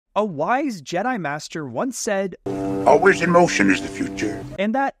A wise Jedi Master once said, "Always in motion is the future."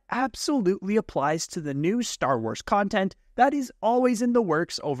 And that absolutely applies to the new Star Wars content that is always in the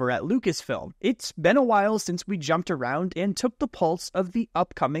works over at Lucasfilm. It's been a while since we jumped around and took the pulse of the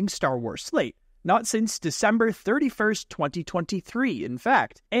upcoming Star Wars slate. Not since December 31st, 2023, in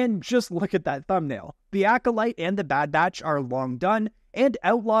fact. And just look at that thumbnail. The Acolyte and the Bad Batch are long done, and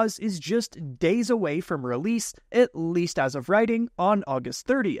Outlaws is just days away from release, at least as of writing, on August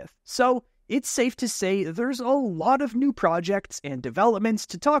 30th. So, it's safe to say there's a lot of new projects and developments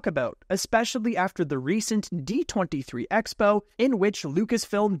to talk about, especially after the recent D23 Expo, in which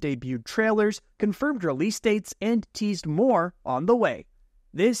Lucasfilm debuted trailers, confirmed release dates, and teased more on the way.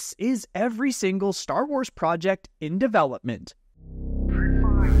 This is every single Star Wars project in development.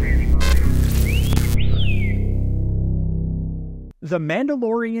 The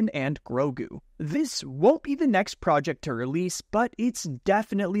Mandalorian and Grogu. This won't be the next project to release, but it's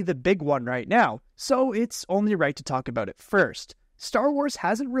definitely the big one right now, so it's only right to talk about it first. Star Wars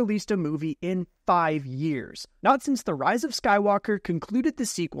hasn't released a movie in 5 years, not since The Rise of Skywalker concluded the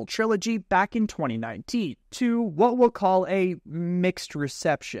sequel trilogy back in 2019, to what we'll call a mixed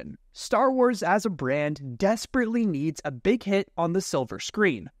reception. Star Wars as a brand desperately needs a big hit on the silver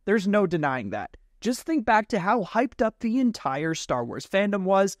screen. There's no denying that. Just think back to how hyped up the entire Star Wars fandom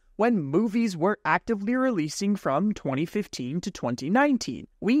was when movies were actively releasing from 2015 to 2019.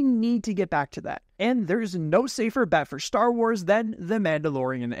 We need to get back to that. And there's no safer bet for Star Wars than The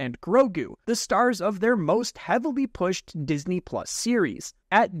Mandalorian and Grogu, the stars of their most heavily pushed Disney Plus series.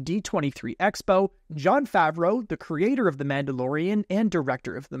 At D23 Expo, Jon Favreau, the creator of The Mandalorian and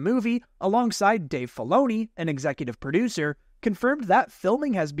director of the movie, alongside Dave Filoni, an executive producer, confirmed that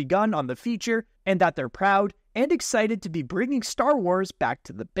filming has begun on the feature and that they're proud and excited to be bringing Star Wars back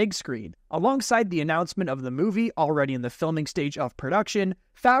to the big screen. Alongside the announcement of the movie already in the filming stage of production,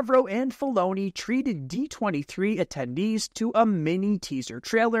 Favreau and Filoni treated D23 attendees to a mini teaser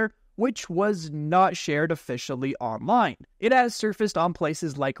trailer, which was not shared officially online. It has surfaced on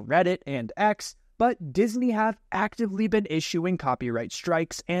places like Reddit and X, but Disney have actively been issuing copyright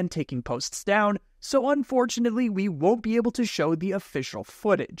strikes and taking posts down, so unfortunately we won't be able to show the official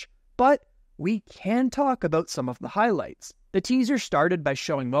footage. But we can talk about some of the highlights. The teaser started by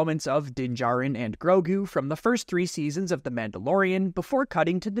showing moments of Din Djarin and Grogu from the first 3 seasons of The Mandalorian before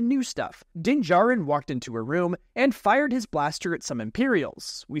cutting to the new stuff. Din Djarin walked into a room and fired his blaster at some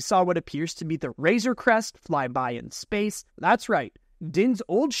Imperials. We saw what appears to be the Razor Crest fly by in space. That's right, Din's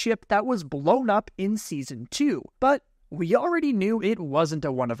old ship that was blown up in Season 2, but we already knew it wasn't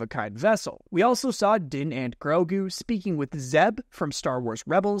a one-of-a-kind vessel. We also saw Din and Grogu speaking with Zeb from Star Wars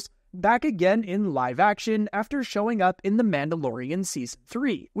Rebels, back again in live action after showing up in The Mandalorian Season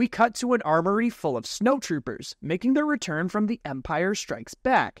 3. We cut to an armory full of snowtroopers, making their return from The Empire Strikes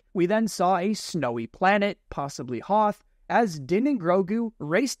Back. We then saw a snowy planet, possibly Hoth, as Din and Grogu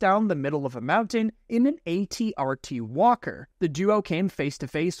raced down the middle of a mountain in an AT-RT walker. The duo came face to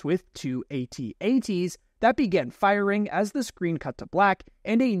face with 2 AT-ATs that began firing as the screen cut to black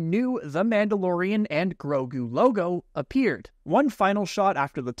and a new The Mandalorian and Grogu logo appeared. One final shot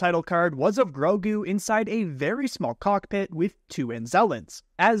after the title card was of Grogu inside a very small cockpit with 2 Anzellans,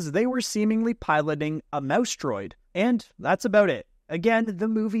 as they were seemingly piloting a mouse droid. And that's about it. Again, the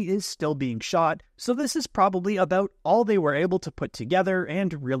movie is still being shot, so this is probably about all they were able to put together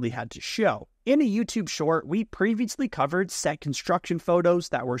and really had to show. In a YouTube short, we previously covered set construction photos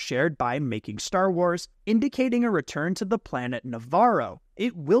that were shared by Making Star Wars, indicating a return to the planet Navarro.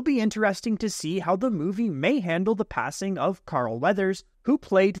 It will be interesting to see how the movie may handle the passing of Carl Weathers, who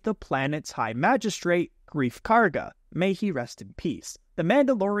played the planet's High Magistrate, Greef Karga. May he rest in peace. The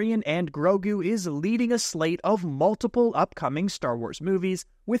Mandalorian and Grogu is leading a slate of multiple upcoming Star Wars movies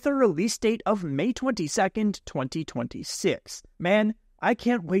with a release date of May 22nd, 2026. Man, I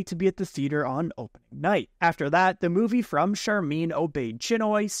can't wait to be at the theater on opening night. After that, the movie from Sharmeen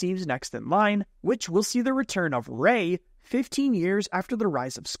Obaid-Chinoy seems next in line, which will see the return of Rey 15 years after the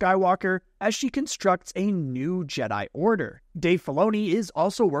Rise of Skywalker as she constructs a new Jedi Order. Dave Filoni is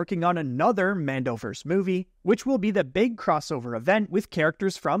also working on another Mandoverse movie, which will be the big crossover event with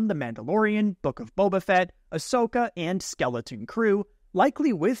characters from The Mandalorian, Book of Boba Fett, Ahsoka, and Skeleton Crew,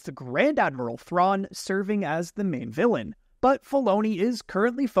 likely with Grand Admiral Thrawn serving as the main villain. But Filoni is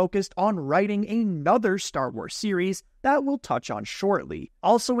currently focused on writing another Star Wars series that we'll touch on shortly.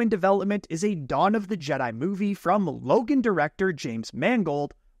 Also in development is a Dawn of the Jedi movie from Logan director James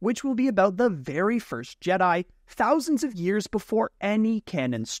Mangold, which will be about the very first Jedi, thousands of years before any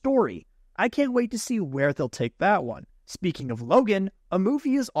canon story. I can't wait to see where they'll take that one. Speaking of Logan, a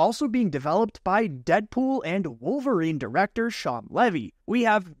movie is also being developed by Deadpool and Wolverine director Shawn Levy. We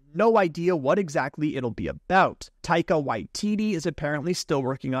have no idea what exactly it'll be about. Taika Waititi is apparently still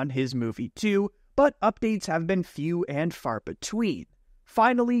working on his movie too, but updates have been few and far between.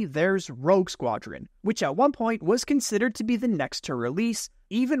 Finally, there's Rogue Squadron, which at one point was considered to be the next to release,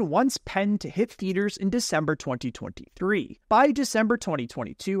 even once penned to hit theaters in December 2023. By December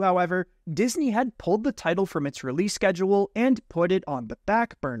 2022, however, Disney had pulled the title from its release schedule and put it on the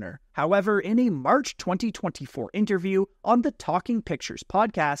back burner. However, in a March 2024 interview on the Talking Pictures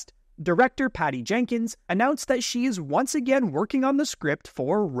podcast, director Patty Jenkins announced that she is once again working on the script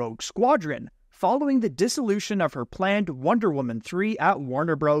for Rogue Squadron, following the dissolution of her planned Wonder Woman 3 at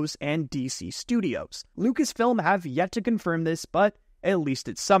Warner Bros. And DC Studios. Lucasfilm have yet to confirm this, but at least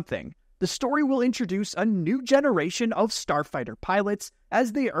it's something. The story will introduce a new generation of starfighter pilots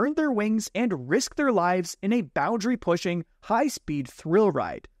as they earn their wings and risk their lives in a boundary-pushing, high-speed thrill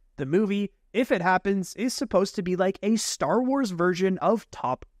ride. The movie, if it happens, is supposed to be like a Star Wars version of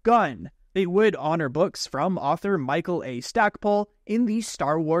Top Gun. They would honor books from author Michael A. Stackpole in the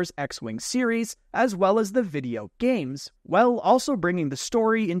Star Wars X-Wing series, as well as the video games, while also bringing the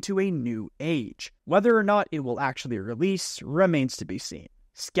story into a new age. Whether or not it will actually release remains to be seen.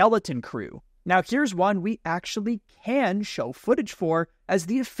 Skeleton Crew. Now here's one we actually can show footage for, as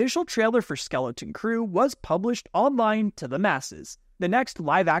the official trailer for Skeleton Crew was published online to the masses. The next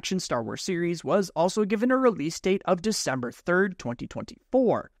live-action Star Wars series was also given a release date of December 3rd,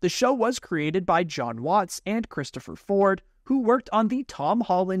 2024. The show was created by John Watts and Christopher Ford, who worked on the Tom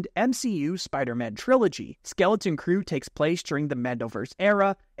Holland MCU Spider-Man trilogy. Skeleton Crew takes place during the Mandoverse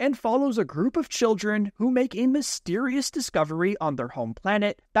era and follows a group of children who make a mysterious discovery on their home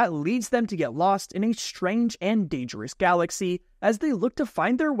planet that leads them to get lost in a strange and dangerous galaxy as they look to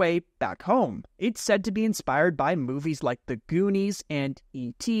find their way back home. It's said to be inspired by movies like The Goonies and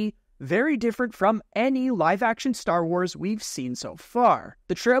E.T., very different from any live-action Star Wars we've seen so far.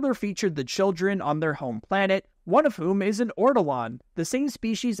 The trailer featured the children on their home planet, one of whom is an Ortolan, the same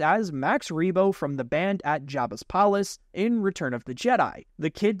species as Max Rebo from the band at Jabba's Palace in Return of the Jedi.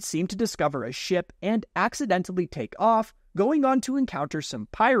 The kids seem to discover a ship and accidentally take off, going on to encounter some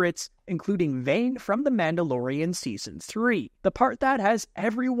pirates, including Vane from The Mandalorian Season 3. The part that has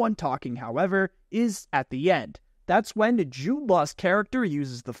everyone talking, however, is at the end. That's when Jude Law's character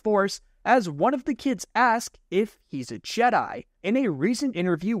uses the Force, as one of the kids asks if he's a Jedi. In a recent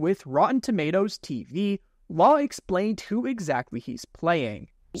interview with Rotten Tomatoes TV, Law explained who exactly he's playing.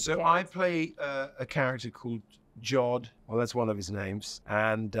 So I play a character called Jod, well that's one of his names,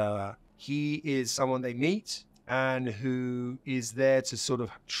 and he is someone they meet and who is there to sort of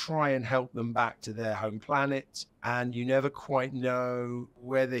try and help them back to their home planet. And you never quite know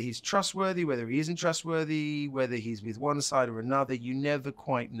whether he's trustworthy, whether he isn't trustworthy, whether he's with one side or another. You never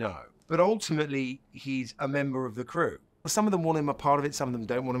quite know. But ultimately, he's a member of the crew. Some of them want him a part of it, some of them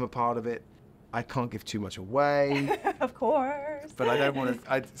don't want him a part of it. I can't give too much away. Of course. But I don't want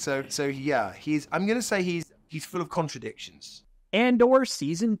to. So yeah, I'm going to say he's full of contradictions. Andor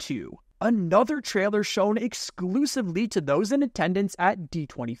Season 2. Another trailer shown exclusively to those in attendance at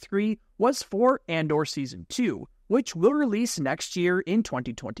D23 was for Andor Season 2, which will release next year in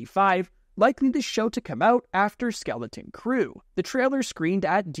 2025, likely the show to come out after Skeleton Crew. The trailer screened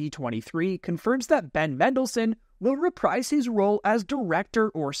at D23 confirms that Ben Mendelsohn will reprise his role as director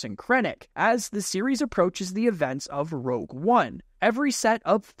Orson Krennic as the series approaches the events of Rogue One. Every set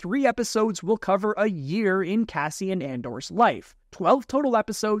of 3 episodes will cover a year in Cassian Andor's life, 12 total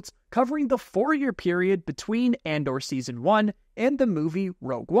episodes covering the 4-year period between Andor Season 1 and the movie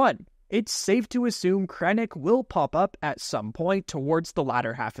Rogue One. It's safe to assume Krennic will pop up at some point towards the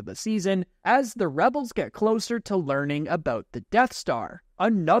latter half of the season as the Rebels get closer to learning about the Death Star.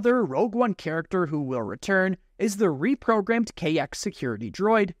 Another Rogue One character who will return is the reprogrammed KX security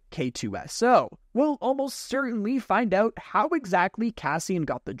droid, K2SO. We'll almost certainly find out how exactly Cassian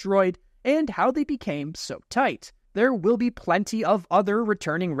got the droid and how they became so tight. There will be plenty of other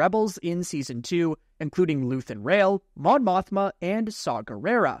returning Rebels in Season 2, including Luthen Rael, Mon Mothma, and Saw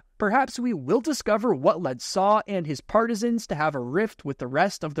Gerrera. Perhaps we will discover what led Saw and his partisans to have a rift with the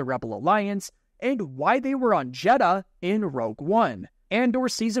rest of the Rebel Alliance, and why they were on Jedha in Rogue One. Andor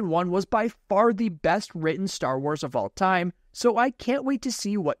Season 1 was by far the best written Star Wars of all time, so I can't wait to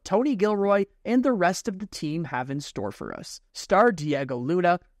see what Tony Gilroy and the rest of the team have in store for us. Star Diego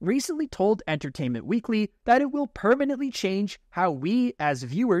Luna recently told Entertainment Weekly that it will permanently change how we as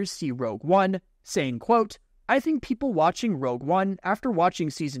viewers see Rogue One, saying, quote, "I think people watching Rogue One after watching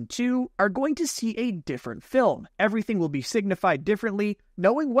Season 2 are going to see a different film. Everything will be signified differently,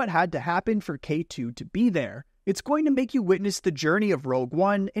 knowing what had to happen for K2 to be there. It's going to make you witness the journey of Rogue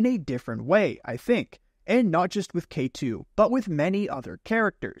One in a different way, I think. and not just with K2, but with many other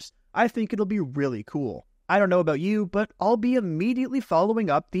characters. I think it'll be really cool. I don't know about you, but I'll be immediately following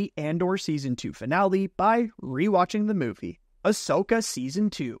up the Andor Season 2 finale by rewatching the movie. Ahsoka Season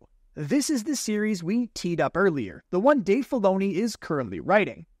 2. This is the series we teed up earlier, the one Dave Filoni is currently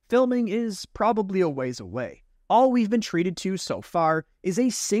writing. Filming is probably a ways away. All we've been treated to so far is a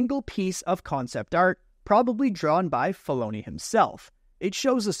single piece of concept art, probably drawn by Filoni himself. It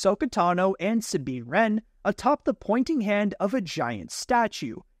shows Ahsoka Tano and Sabine Wren atop the pointing hand of a giant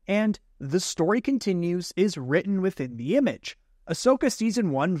statue, and "The story continues" is written within the image. Ahsoka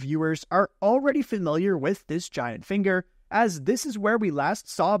Season 1 viewers are already familiar with this giant finger, as this is where we last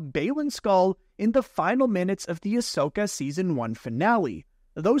saw Baylan Skoll in the final minutes of the Ahsoka Season 1 finale.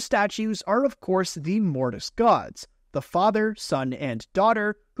 Those statues are of course the Mortis gods, the father, son, and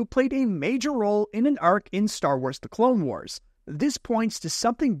daughter who played a major role in an arc in Star Wars The Clone Wars. This points to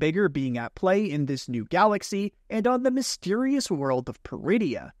something bigger being at play in this new galaxy and on the mysterious world of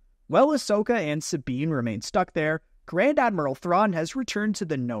Peridea. While Ahsoka and Sabine remain stuck there, Grand Admiral Thrawn has returned to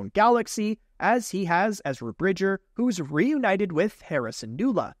the known galaxy, as he has Ezra Bridger, who's reunited with Hera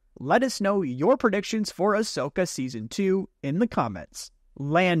Syndulla. Let us know your predictions for Ahsoka Season 2 in the comments.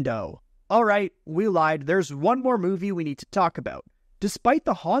 Lando. Alright, we lied, there's one more movie we need to talk about. Despite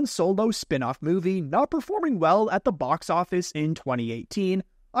the Han Solo spin-off movie not performing well at the box office in 2018,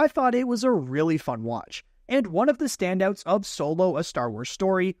 I thought it was a really fun watch. And one of the standouts of Solo: A Star Wars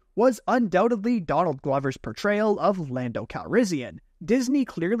Story was undoubtedly Donald Glover's portrayal of Lando Calrissian. Disney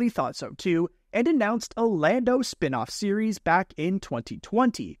clearly thought so too, and announced a Lando spin-off series back in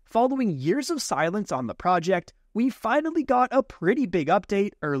 2020. Following years of silence on the project, we finally got a pretty big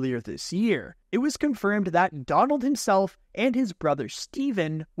update earlier this year. It was confirmed that Donald himself and his brother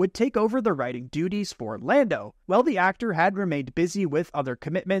Steven would take over the writing duties for Lando. While the actor had remained busy with other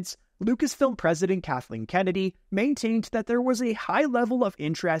commitments, Lucasfilm president Kathleen Kennedy maintained that there was a high level of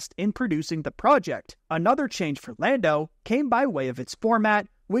interest in producing the project. Another change for Lando came by way of its format,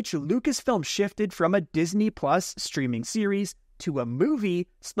 which Lucasfilm shifted from a Disney Plus streaming series to a movie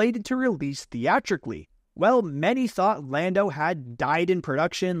slated to release theatrically. Well, many thought Lando had died in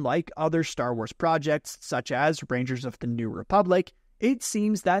production like other Star Wars projects, such as Rangers of the New Republic. It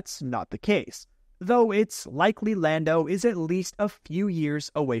seems that's not the case, though it's likely Lando is at least a few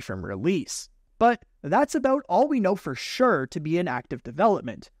years away from release. But that's about all we know for sure to be in active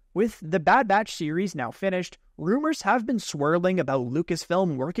development. With the Bad Batch series now finished, rumors have been swirling about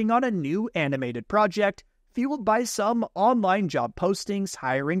Lucasfilm working on a new animated project, fueled by some online job postings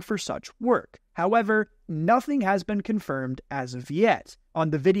hiring for such work. However, nothing has been confirmed as of yet. On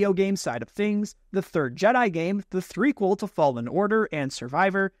the video game side of things, the third Jedi game, the threequel to Fallen Order and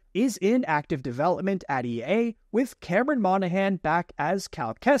Survivor, is in active development at EA, with Cameron Monaghan back as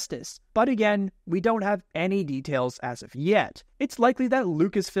Cal Kestis. But again, we don't have any details as of yet. It's likely that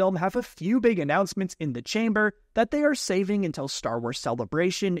Lucasfilm have a few big announcements in the chamber that they are saving until Star Wars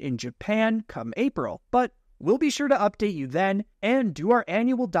Celebration in Japan come April. But we'll be sure to update you then, and do our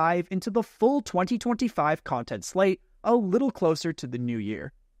annual dive into the full 2025 content slate a little closer to the new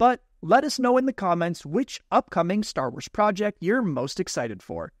year. But let us know in the comments which upcoming Star Wars project you're most excited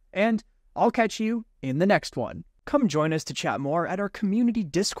for, and I'll catch you in the next one. Come join us to chat more at our community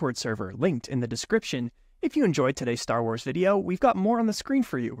Discord server, linked in the description. If you enjoyed today's Star Wars video, we've got more on the screen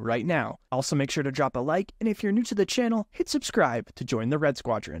for you right now. Also make sure to drop a like, and if you're new to the channel, hit subscribe to join the Red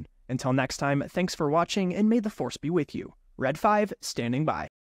Squadron. Until next time, thanks for watching, and may the Force be with you. Red 5, standing by.